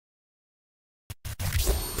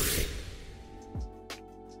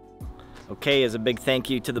Okay, as a big thank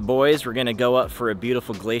you to the boys, we're gonna go up for a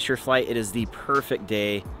beautiful glacier flight. It is the perfect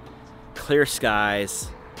day, clear skies,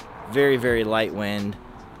 very, very light wind,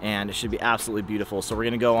 and it should be absolutely beautiful. So we're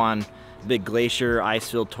gonna go on a big glacier,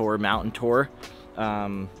 ice-filled tour, mountain tour.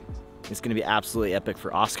 It's gonna be absolutely epic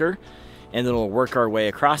for Oscar. And then we'll work our way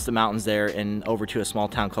across the mountains there and over to a small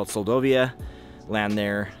town called Soldovia, land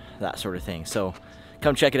there, that sort of thing. So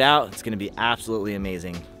come check it out, it's gonna be absolutely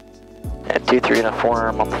amazing. At 2-3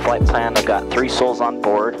 uniform on the flight plan, I've got 3 souls on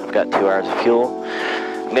board. I've got 2 hours of fuel.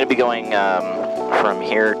 I'm going to be going from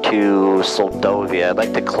here to Soldovia. I'd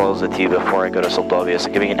like to close with you before I go to Soldovia, so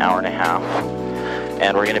give me an hour and a half.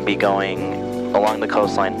 And we're going to be going along the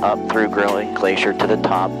coastline up through Glacier to the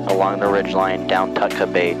top, along the ridgeline, down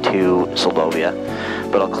Tutka Bay to Soldovia.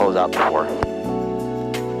 But I'll close out before.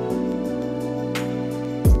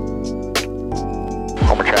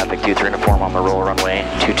 Homer traffic, 2-3 uniform on the roll runway,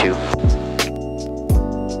 22.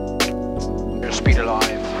 Speed alive.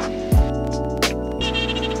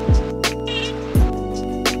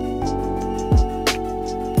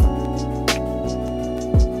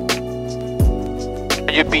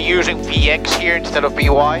 And you'd be using VX here instead of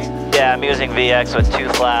BY? Yeah, I'm using VX with 2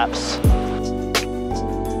 flaps.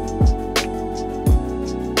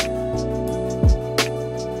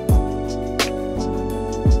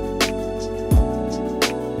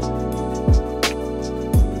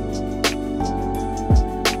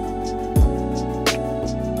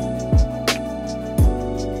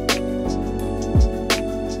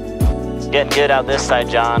 Getting good out this side,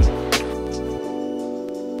 John.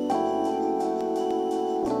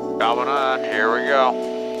 Coming on, here we go.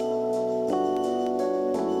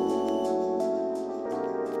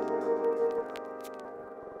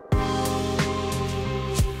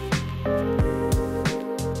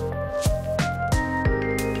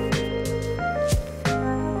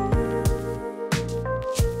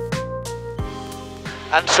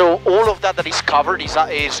 And so all of that is covered, is that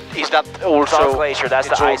also... It's all glacier, that's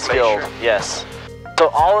the ice field, yes. So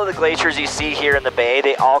all of the glaciers you see here in the bay,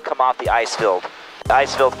 they all come off the ice field. The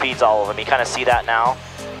ice field feeds all of them. You kind of see that now.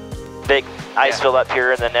 Big ice field up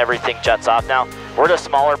here, and then everything juts off. Now, we're the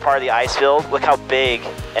smaller part of the ice field. Look how big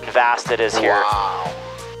and vast it is here. Wow.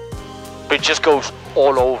 It just goes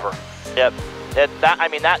all over. Yep. I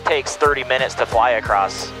mean, that takes 30 minutes to fly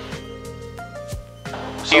across.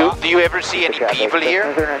 Do you ever see any people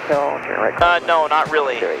here? No, not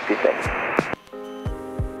really.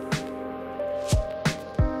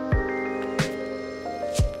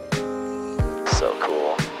 So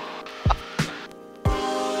cool.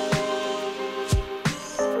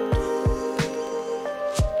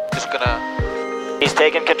 Just gonna... He's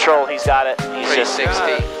taking control, he's got it. He's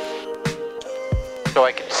 360. So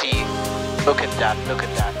I can see. Look at that, look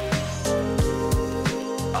at that.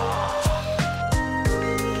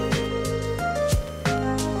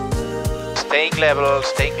 Staying level,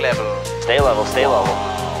 staying level. Stay level, stay level.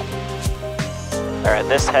 Alright,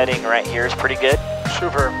 this heading right here is pretty good.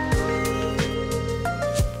 Super.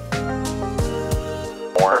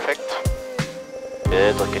 Perfect.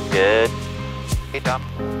 Good, looking good. Okay, done.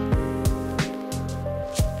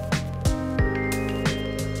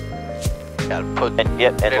 Gotta put and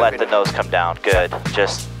let the nose come down. Good.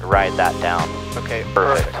 Just ride that down. Okay,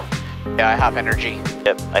 Perfect. Yeah, I have energy.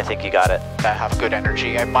 Yep, I think you got it. I have good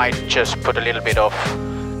energy. I might just put a little bit of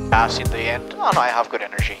gas in the end. Oh no, I have good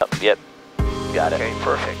energy. Yep, you got it. Okay,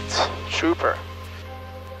 perfect. Super.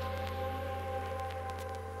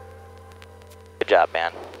 Good job,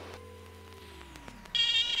 man.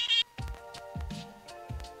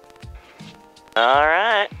 All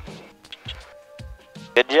right.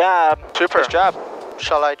 Good job. Super. Good job.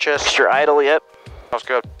 Shall I just... Extra idle, yep. That was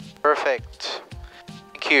good. Perfect.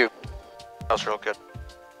 Thank you. That was real good.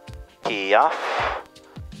 Key off.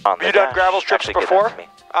 Have you done gravel strips before,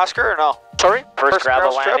 Oscar, or no? Sorry? First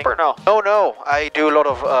gravel landing? strip or no? No, I do a lot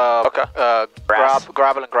of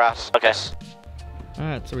gravel and grass. Okay. Yes.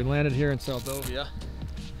 Alright, so we landed here in Soldovia.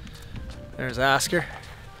 There's Oscar.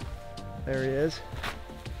 There he is.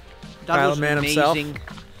 That was man amazing.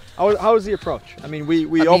 Himself. How was the approach? I mean,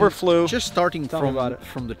 we overflew. Just starting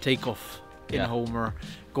from the takeoff in Yeah. Homer,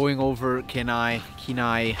 going over Kenai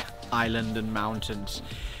Island and mountains.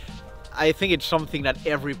 I think it's something that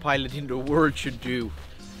every pilot in the world should do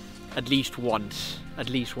at least once. At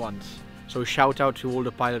least once. So shout out to all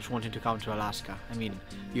the pilots wanting to come to Alaska. I mean,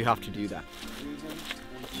 you have to do that.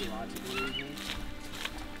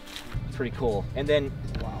 It's pretty cool. And then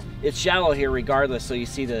it's shallow here regardless, so you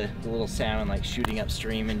see the little salmon like shooting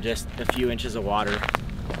upstream in just a few inches of water.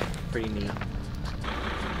 Pretty neat.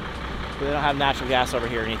 But they don't have natural gas over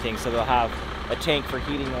here or anything, so they'll have a tank for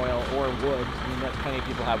heating oil or wood. I mean, plenty of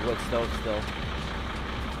people have wood stoves still.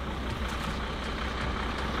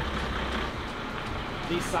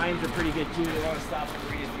 These signs are pretty good too. They want to stop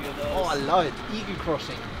and read a few of those. Oh, I love it. Eagle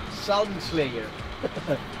Crossing, Salmon Slayer.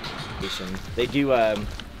 They do a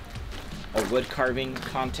wood carving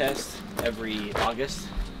contest every August.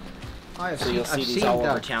 So you'll see these all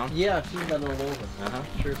over town. Yeah, I've seen that all over.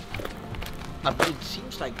 True. It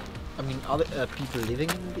seems like, I mean, other people living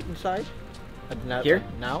inside here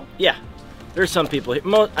now. Yeah, there's some people here.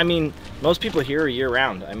 Most people here are year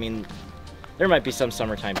round. I mean, there might be some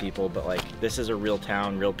summertime people, but like this is a real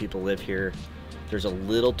town. Real people live here. There's a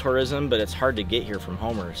little tourism, but it's hard to get here from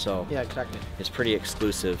Homer. So yeah, exactly. It's pretty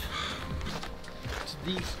exclusive. So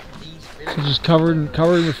these so just covered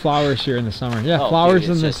with flowers here in the summer. Yeah, flowers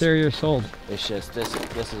in this area are sold. It's just this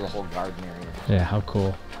is a whole garden area. Yeah, how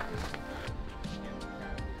cool.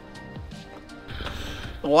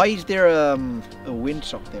 Why is there a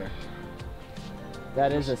windsock there?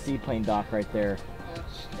 That is a seaplane dock right there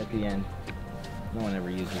at the end. No one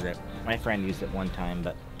ever uses it. My friend used it one time,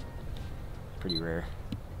 but pretty rare.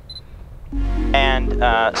 And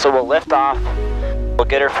so we'll lift off. We'll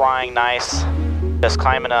get her flying nice, just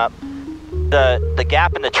climbing up. The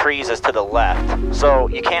gap in the trees is to the left, so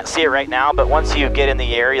you can't see it right now, but once you get in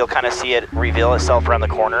the air, you'll kind of see it reveal itself around the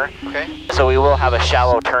corner. Okay. So we will have a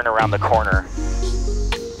shallow turn around the corner.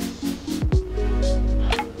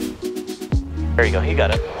 There you go, you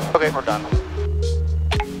got it. Okay, we're done.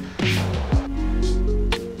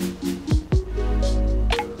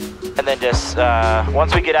 And then just,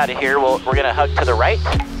 once we get out of here, we're gonna hug to the right.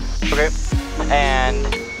 Okay. And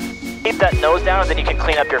keep that nose down, and then you can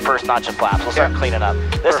clean up your first notch of flaps. We'll start cleaning up.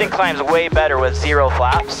 This thing climbs way better with 0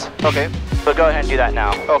 flaps. Okay. So go ahead and do that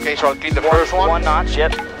now. Okay, so I'll clean the first one. One notch,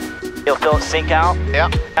 yep. You'll feel it sink out. Yeah.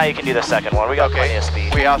 Now you can do the second one. We got plenty of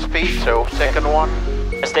speed. We have speed, so second one.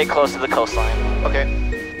 Stay close to the coastline. Okay.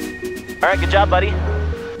 All right, good job, buddy.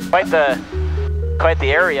 Quite the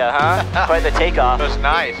area, huh? Quite the takeoff. That's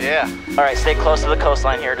nice, yeah. All right, stay close to the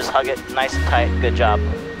coastline here. Just hug it nice and tight. Good job.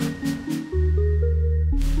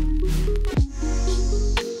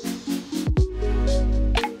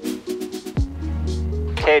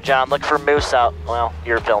 Okay, John, look for moose out. Well,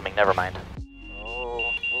 you're filming, never mind.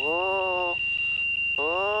 Oh, oh,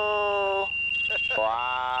 oh.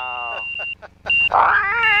 Wow.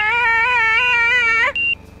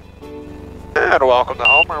 And welcome to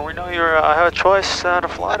Homer. We know you have a choice to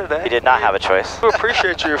fly today. You did not have a choice. We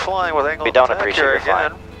appreciate you flying with Angle. We don't appreciate your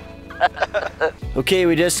flying. Okay,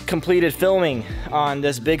 we just completed filming on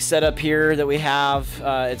this big setup here that we have.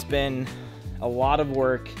 It's been a lot of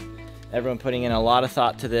work. Everyone putting in a lot of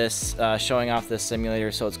thought to this, showing off this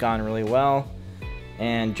simulator, so it's gone really well.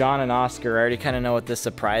 And John and Oscar already kind of know what this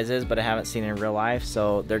surprise is, but I haven't seen it in real life,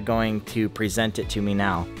 so they're going to present it to me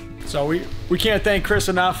now. So we can't thank Chris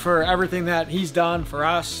enough for everything that he's done for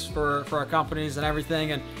us, for our companies and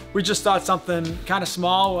everything. And we just thought something kind of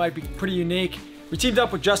small might be pretty unique. We teamed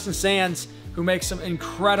up with Justin Sands, who makes some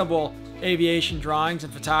incredible aviation drawings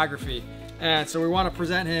and photography. And so we want to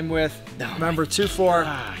present him with number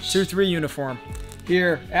 2423 uniform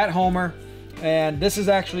here at Homer. And this is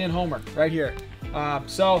actually in Homer right here.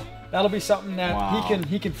 So that'll be something that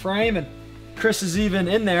he can frame, and Chris is even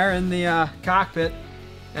in there in the cockpit,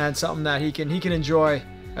 and something that he can enjoy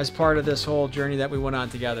as part of this whole journey that we went on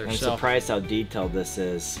together. I'm surprised how detailed this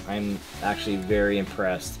is. I'm actually very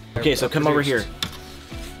impressed. Okay, so come over here.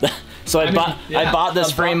 So I bought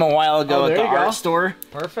this frame a while ago at the art store.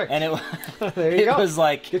 Perfect. And there you go. It was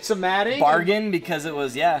like get some matting. Bargain because it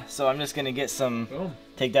was So I'm just gonna get some. Boom.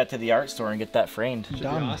 Take that to the art store and get that framed.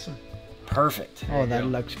 Done. Awesome. Perfect. Oh, that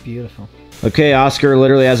looks beautiful. Okay, Oscar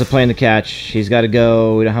literally has a plane to catch. He's got to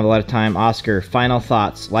go. We don't have a lot of time. Oscar, final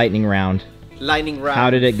thoughts. Lightning round. Lightning round. How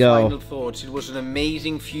did it go? Final thoughts. It was an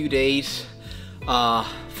amazing few days.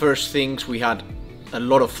 First things, we had a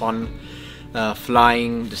lot of fun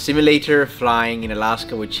flying the simulator, flying in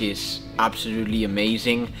Alaska, which is absolutely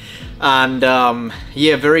amazing. And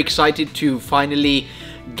yeah, very excited to finally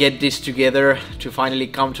get this together, to finally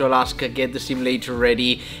come to Alaska, get the simulator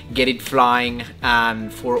ready, get it flying,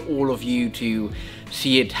 and for all of you to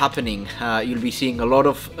see it happening. You'll be seeing a lot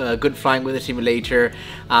of good flying with the simulator,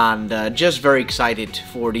 and just very excited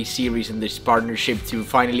for this series and this partnership to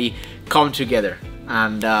finally come together.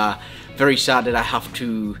 And very sad that I have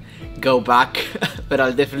to go back, but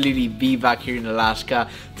I'll definitely be back here in Alaska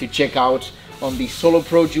to check out on the Solo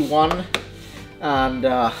Pro G1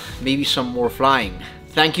 and maybe some more flying.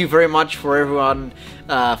 Thank you very much for everyone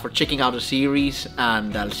for checking out the series,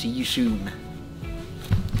 and I'll see you soon.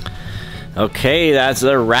 Okay, that's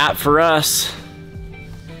a wrap for us.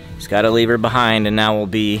 Just got to leave her behind, and now we'll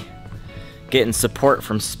be getting support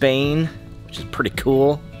from Spain, which is pretty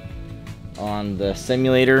cool, on the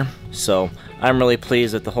simulator. So I'm really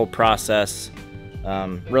pleased with the whole process.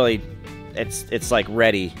 Really, it's like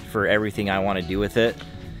ready for everything I want to do with it.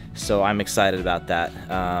 So I'm excited about that.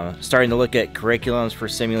 Starting to look at curriculums for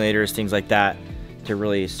simulators, things like that, to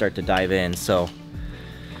really start to dive in. So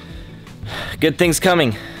good things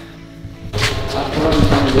coming.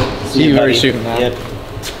 See you very soon. Yep.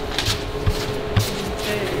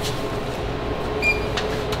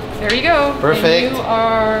 There you go. Perfect. And you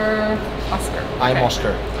are Oscar. I'm Okay.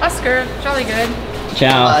 Oscar. Oscar, jolly good.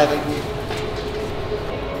 Ciao. Bye, thank you.